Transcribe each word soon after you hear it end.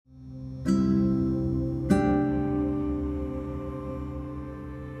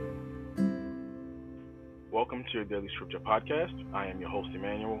welcome to your Daily Scripture Podcast. I am your host,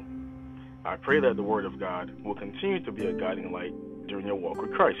 Emmanuel. I pray that the Word of God will continue to be a guiding light during your walk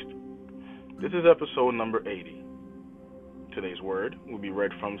with Christ. This is episode number 80. Today's word will be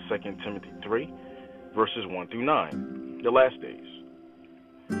read from 2 Timothy 3, verses 1 through 9, the last days.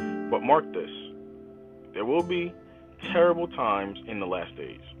 But mark this, there will be terrible times in the last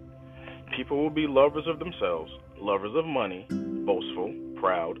days. People will be lovers of themselves, lovers of money, boastful,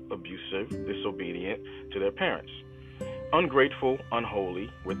 proud, abusive, disobedient to their parents, ungrateful, unholy,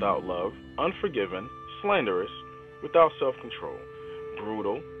 without love, unforgiving, slanderous, without self-control,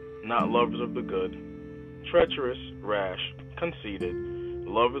 brutal, not lovers of the good, treacherous, rash, conceited,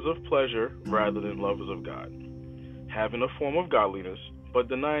 lovers of pleasure rather than lovers of God, having a form of godliness but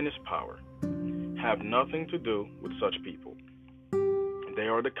denying its power. Have nothing to do with such people. They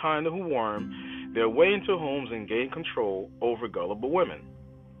are the kind who worm their way into homes and gain control over gullible women,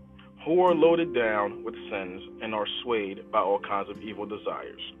 who are loaded down with sins and are swayed by all kinds of evil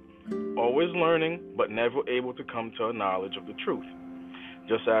desires, always learning but never able to come to a knowledge of the truth,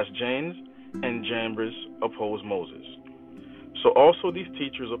 just as Jannes and Jambres opposed Moses. So also these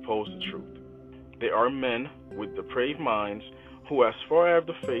teachers oppose the truth. They are men with depraved minds who, as far as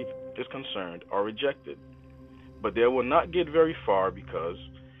the faith is concerned, are rejected. But they will not get very far because,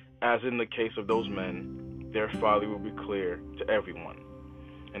 as in the case of those men, their folly will be clear to everyone.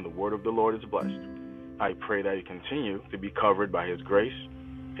 And the word of the Lord is blessed. I pray that you continue to be covered by His grace,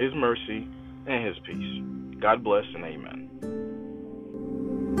 His mercy, and His peace. God bless and amen.